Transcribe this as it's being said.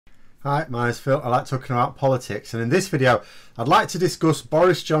Hi, my name's Phil. I like talking about politics, and in this video I'd like to discuss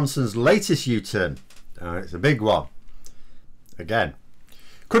Boris Johnson's latest U-turn. It's a big one. Again,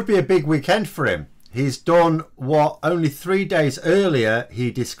 could be a big weekend for him. He's done what only 3 days earlier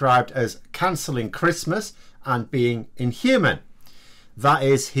he described as cancelling Christmas and being inhuman. That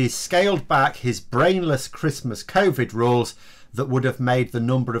is, he's scaled back his brainless Christmas COVID rules that would have made the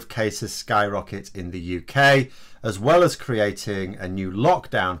number of cases skyrocket in the UK, as well as creating a new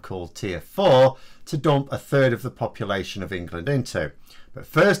lockdown called Tier 4 to dump a third of the population of England into. But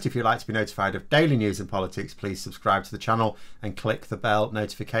first, if you'd like to be notified of daily news and politics, please subscribe to the channel and click the bell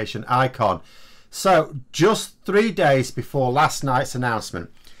notification icon. So, just 3 days before last night's announcement,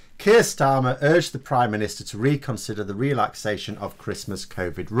 Keir Starmer urged the Prime Minister to reconsider the relaxation of Christmas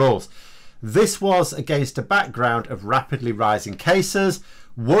COVID rules. This was against a background of rapidly rising cases,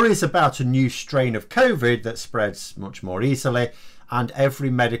 worries about a new strain of COVID that spreads much more easily, and every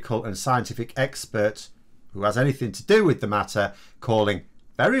medical and scientific expert who has anything to do with the matter calling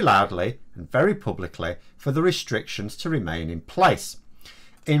very loudly and very publicly for the restrictions to remain in place.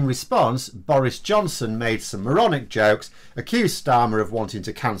 In response, Boris Johnson made some moronic jokes, accused Starmer of wanting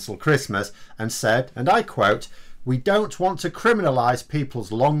to cancel Christmas, and said, and I quote, "We don't want to criminalise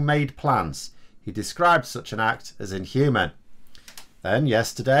people's long-made plans." He described such an act as inhuman. Then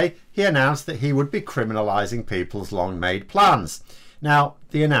yesterday, he announced that he would be criminalising people's long-made plans. Now,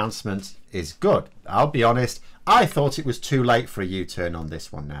 the announcement is good. I'll be honest, I thought it was too late for a U-turn on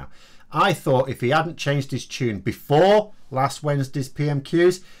this one now. I thought if he hadn't changed his tune before last Wednesday's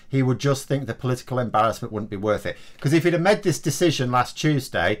PMQs, he would just think the political embarrassment wouldn't be worth it. Because if he'd have made this decision last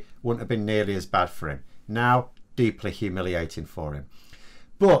Tuesday, it wouldn't have been nearly as bad for him. Now, deeply humiliating for him.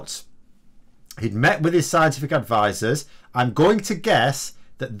 But he'd met with his scientific advisors. I'm going to guess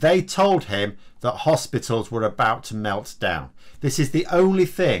that they told him that hospitals were about to melt down. This is the only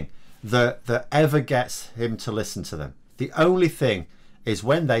thing that ever gets him to listen to them. The only thing is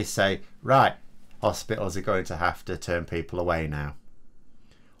when they say, right, hospitals are going to have to turn people away now.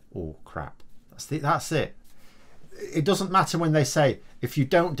 Oh, crap. That's it. It doesn't matter when they say, if you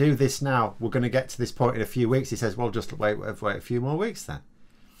don't do this now, we're going to get to this point in a few weeks. He says, well, just wait a few more weeks then.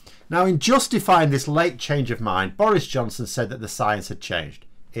 Now, in justifying this late change of mind, Boris Johnson said that the science had changed.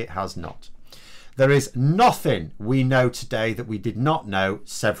 It has not. There is nothing we know today that we did not know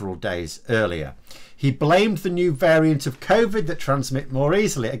several days earlier. He blamed the new variant of COVID that transmit more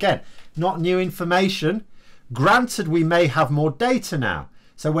easily. Again, not new information. Granted, we may have more data now.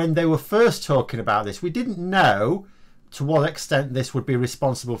 So when they were first talking about this, we didn't know to what extent this would be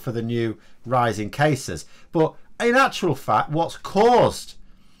responsible for the new rising cases. But in actual fact, what's caused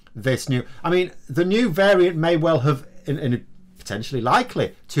this new... I mean, the new variant may well have, potentially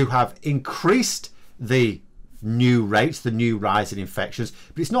likely, to have increased the new rates, the new rise in infections.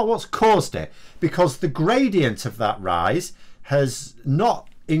 But it's not what's caused it, because the gradient of that rise has not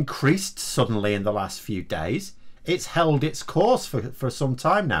increased suddenly in the last few days. It's held its course for some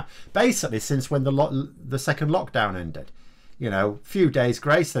time now, basically since when the second lockdown ended. You know, a few days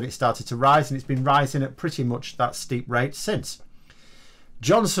grace, then it started to rise, and it's been rising at pretty much that steep rate since.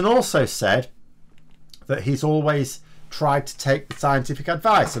 Johnson also said that he's always tried to take scientific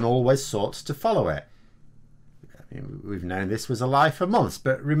advice and always sought to follow it. I mean, we've known this was a lie for months,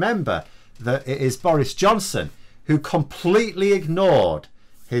 but remember that it is Boris Johnson who completely ignored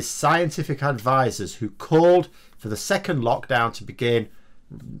his scientific advisors who called for the second lockdown to begin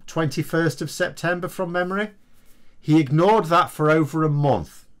 21st of September from memory. He ignored that for over a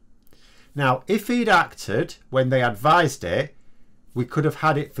month. Now, if he'd acted when they advised it, we could have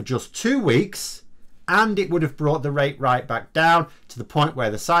had it for just 2 weeks, and it would have brought the rate right back down to the point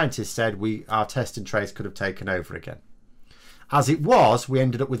where the scientists said our test and trace could have taken over again. As it was, we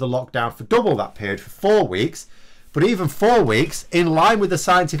ended up with a lockdown for double that period, for 4 weeks. But even 4 weeks, in line with the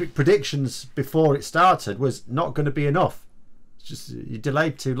scientific predictions before it started, was not going to be enough. It's just, you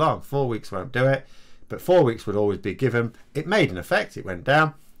delayed too long. 4 weeks won't do it. But 4 weeks would always be given. It made an effect. It went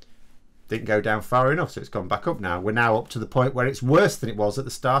down. Didn't go down far enough, so it's gone back up now. We're now up to the point where it's worse than it was at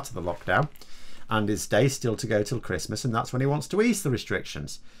the start of the lockdown. And his day's still to go till Christmas, and that's when he wants to ease the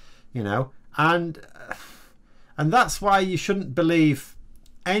restrictions. You know, and that's why you shouldn't believe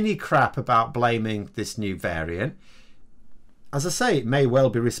any crap about blaming this new variant. As I say, it may well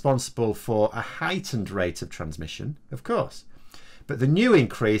be responsible for a heightened rate of transmission, of course. But the new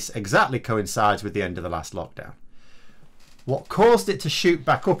increase exactly coincides with the end of the last lockdown. What caused it to shoot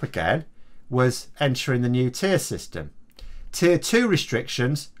back up again was entering the new tier system. Tier 2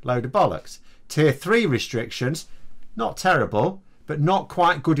 restrictions, load of bollocks. Tier 3 restrictions, not terrible, but not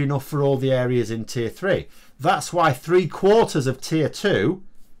quite good enough for all the areas in Tier 3. That's why 3/4 of Tier 2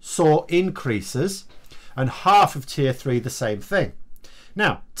 saw increases, and half of tier 3 the same thing.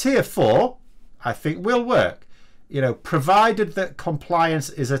 Now, tier 4, I think will work, you know, provided that compliance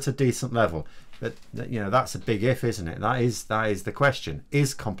is at a decent level. But you know, that's a big if, isn't it? That is the question.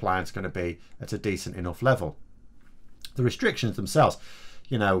 Is compliance going to be at a decent enough level? The restrictions themselves,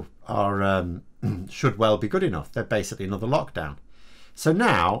 you know, are should well be good enough. They're basically another lockdown. So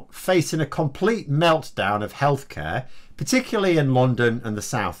now, facing a complete meltdown of healthcare, particularly in London and the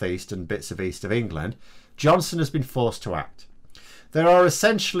South East and bits of east of England, Johnson has been forced to act. There are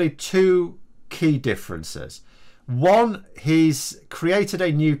essentially two key differences. One, he's created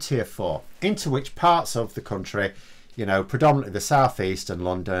a new tier 4 into which parts of the country, you know, predominantly the South East and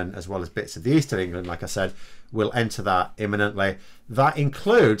London, as well as bits of the east of England, like I said, will enter that imminently. That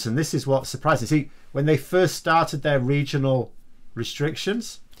includes, and this is what surprises, see, when they first started their regional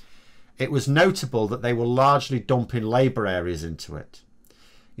restrictions, it was notable that they were largely dumping Labour areas into it.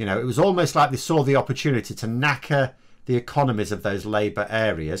 You know, it was almost like they saw the opportunity to knacker the economies of those Labour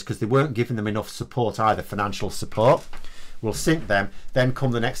areas because they weren't giving them enough support, either financial support. We'll sink them. Then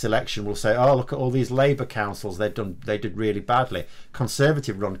come the next election, we'll say, oh, look at all these Labour councils. They did really badly.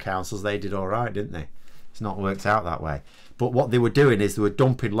 Conservative-run councils, they did all right, didn't they? It's not worked out that way. But what they were doing is they were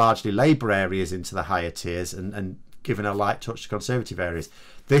dumping largely Labour areas into the higher tiers and giving a light touch to Conservative areas.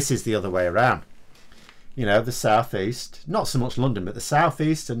 This is the other way around. You know, the South East, not so much London, but the South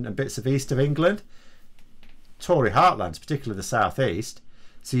East and bits of east of England, Tory heartlands, particularly the South East,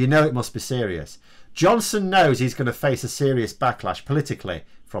 so you know it must be serious. Johnson knows he's going to face a serious backlash politically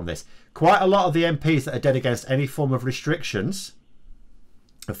from this. Quite a lot of the MPs that are dead against any form of restrictions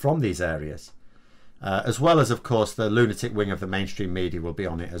are from these areas, as well as, of course, the lunatic wing of the mainstream media will be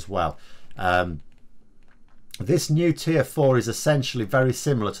on it as well. This new tier 4 is essentially very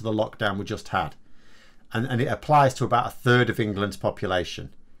similar to the lockdown we just had, and it applies to about a third of England's population.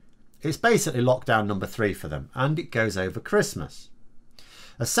 It's basically lockdown number 3 for them, and it goes over Christmas.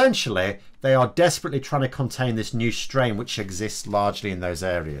 Essentially, they are desperately trying to contain this new strain which exists largely in those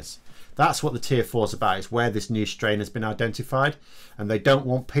areas. That's what the tier 4 is about. It's where this new strain has been identified, and they don't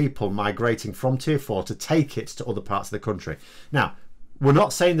want people migrating from tier 4 to take it to other parts of the country. Now, we're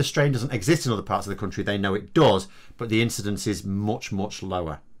not saying the strain doesn't exist in other parts of the country. They know it does, but the incidence is much, much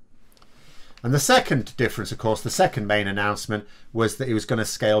lower. And the second difference, of course, the second main announcement was that he was going to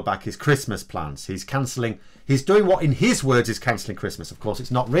scale back his Christmas plans. He's doing what in his words is cancelling Christmas. Of course,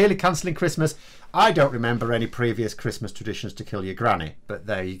 it's not really cancelling Christmas. I don't remember any previous Christmas traditions to kill your granny, but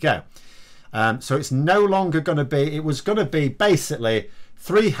there you go. So it's no longer going to be, it was going to be basically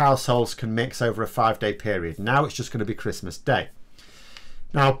 3 households can mix over a 5-day period. Now it's just going to be Christmas Day.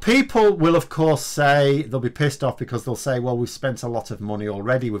 Now, people will, of course, say, they'll be pissed off because they'll say, well, we've spent a lot of money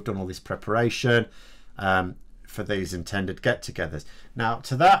already. We've done all this preparation for these intended get-togethers. Now,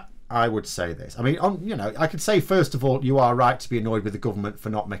 to that, I would say this. I mean, you know, I could say, first of all, you are right to be annoyed with the government for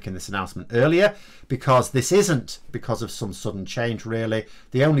not making this announcement earlier, because this isn't because of some sudden change, really.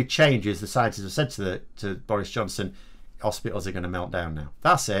 The only change is the scientists have said to Boris Johnson, hospitals are going to melt down now.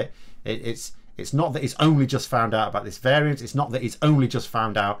 That's it. It's not that he's only just found out about this variant. It's not that he's only just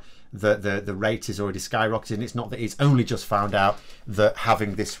found out that the rate is already skyrocketing. It's not that he's only just found out that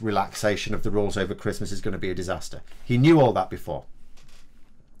having this relaxation of the rules over Christmas is going to be a disaster. He knew all that before.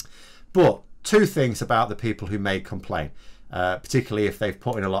 But 2 things about the people who may complain, particularly if they've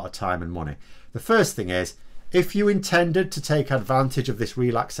put in a lot of time and money. The first thing is, if you intended to take advantage of this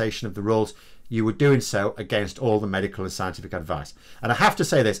relaxation of the rules, you were doing so against all the medical and scientific advice. And I have to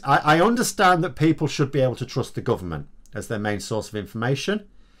say this, I understand that people should be able to trust the government as their main source of information.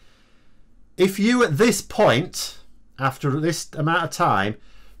 If you at this point, after this amount of time,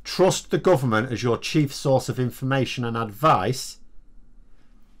 trust the government as your chief source of information and advice,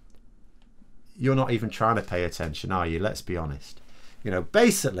 you're not even trying to pay attention, are you? Let's be honest. You know,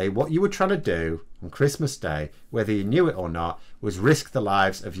 basically what you were trying to do on Christmas Day, whether you knew it or not, was risk the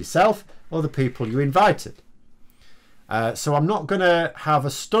lives of yourself or the people you invited. So I'm not going to have a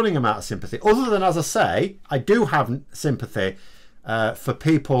stunning amount of sympathy, other than, as I say, I do have sympathy for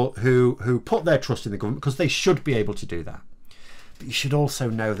people who put their trust in the government, because they should be able to do that. But you should also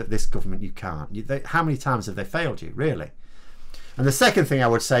know that this government, you can't. How many times have they failed you, really? And the second thing I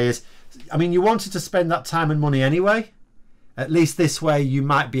would say is, I mean, you wanted to spend that time and money anyway. At least this way you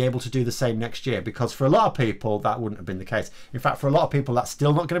might be able to do the same next year, because for a lot of people that wouldn't have been the case. In fact, for a lot of people that's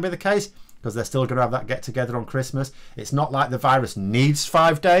still not going to be the case, because they're still going to have that get together on Christmas. It's not like the virus needs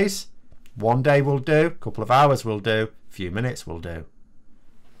 5 days. 1 day will do, a couple of hours will do, a few minutes will do.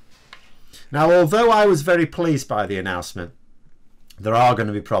 Now, although I was very pleased by the announcement, there are going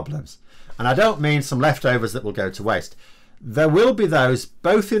to be problems. And I don't mean some leftovers that will go to waste. there will be those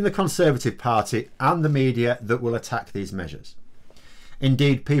both in the Conservative Party and the media that will attack these measures.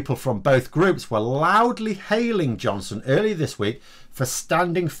 Indeed, people from both groups were loudly hailing Johnson earlier this week for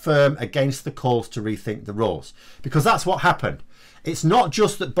standing firm against the calls to rethink the rules, because that's what happened. It's not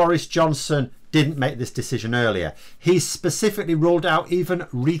just that Boris Johnson didn't make this decision earlier. He specifically ruled out even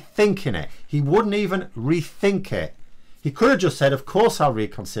rethinking it. He wouldn't even rethink it. He could have just said, of course I'll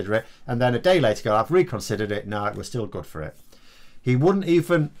reconsider it, and then a day later go, I've reconsidered it, no, we're still good for it. He wouldn't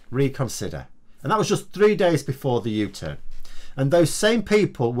even reconsider. And that was just 3 days before the U-turn. And those same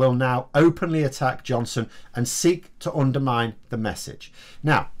people will now openly attack Johnson and seek to undermine the message.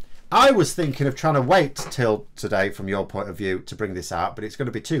 Now, I was thinking of trying to wait till today, from your point of view, to bring this out, but it's going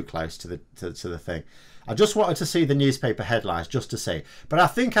to be too close to the thing. I just wanted to see the newspaper headlines just to see. But I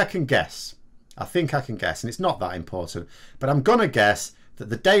think I can guess. I think I can guess, and it's not that important. But I'm going to guess that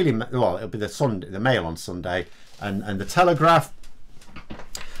the Daily, well, it'll be the Mail on Sunday, and the Telegraph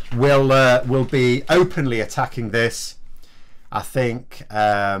will be openly attacking this. I think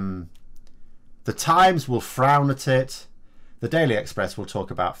the Times will frown at it. The Daily Express will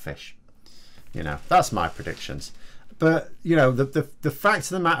talk about fish. You know, that's my predictions. But, you know, the fact of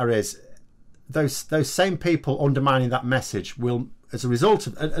the matter is, those same people undermining that message will, as a result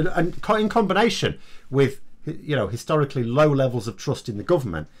of, and in combination with, you know, historically low levels of trust in the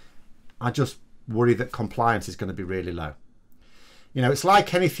government, I just worry that compliance is going to be really low. You know, it's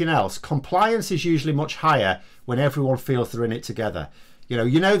like anything else. Compliance is usually much higher when everyone feels they're in it together.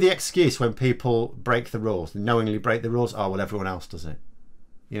 You know the excuse when people break the rules, knowingly break the rules, oh, well, everyone else does it.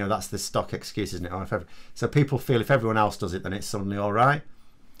 You know, that's the stock excuse, isn't it? Oh, so people feel if everyone else does it, then it's suddenly all right.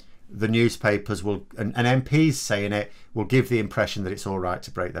 The newspapers will, and MPs saying it, will give the impression that it's all right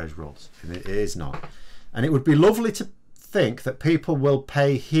to break those rules. And it is not. And it would be lovely to think that people will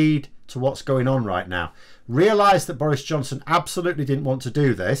pay heed to what's going on right now. Realise that Boris Johnson absolutely didn't want to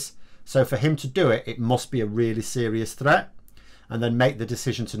do this, so for him to do it, it must be a really serious threat, and then make the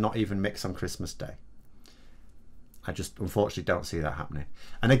decision to not even mix on Christmas Day. I just unfortunately don't see that happening.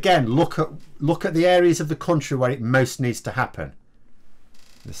 And again, look at the areas of the country where it most needs to happen.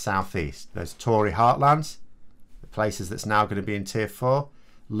 The southeast, those Tory heartlands, the places that's now going to be in tier 4,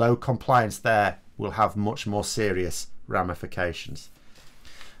 low compliance there will have much more serious ramifications.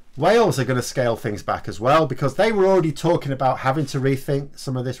 Wales are going to scale things back as well, because they were already talking about having to rethink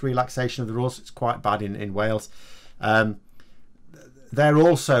some of this relaxation of the rules. It's quite bad in Wales. They're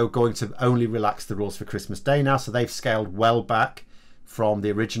also going to only relax the rules for Christmas Day now, so they've scaled well back from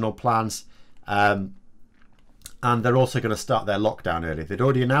the original plans. And they're also going to start their lockdown early. They'd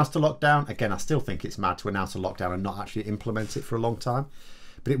already announced a lockdown. Again, I still think it's mad to announce a lockdown and not actually implement it for a long time.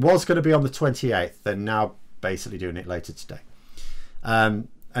 But it was going to be on the 28th. They're now basically doing it later today.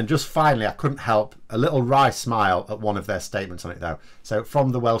 And just finally, I couldn't help a little wry smile at one of their statements on it, though. So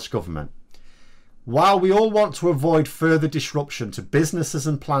from the Welsh Government. While we all want to avoid further disruption to businesses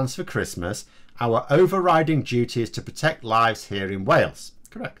and plans for Christmas, our overriding duty is to protect lives here in Wales.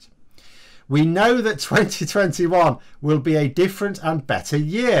 Correct. We know that 2021 will be a different and better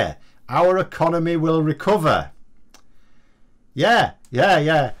year. Our economy will recover. Yeah.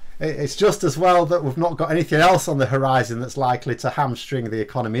 It's just as well that we've not got anything else on the horizon that's likely to hamstring the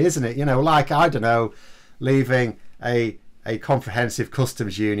economy, isn't it? You know, like, I don't know, leaving a comprehensive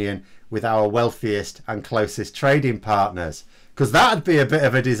customs union with our wealthiest and closest trading partners, because that'd be a bit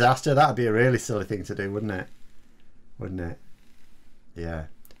of a disaster. That'd be a really silly thing to do, wouldn't it? Wouldn't it? Yeah.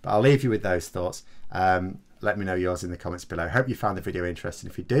 But I'll leave you with those thoughts. Let me know yours in the comments below. Hope you found the video interesting.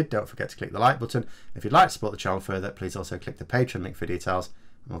 If you did, don't forget to click the like button. If you'd like to support the channel further, please also click the Patreon link for details.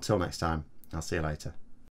 And until next time, I'll see you later.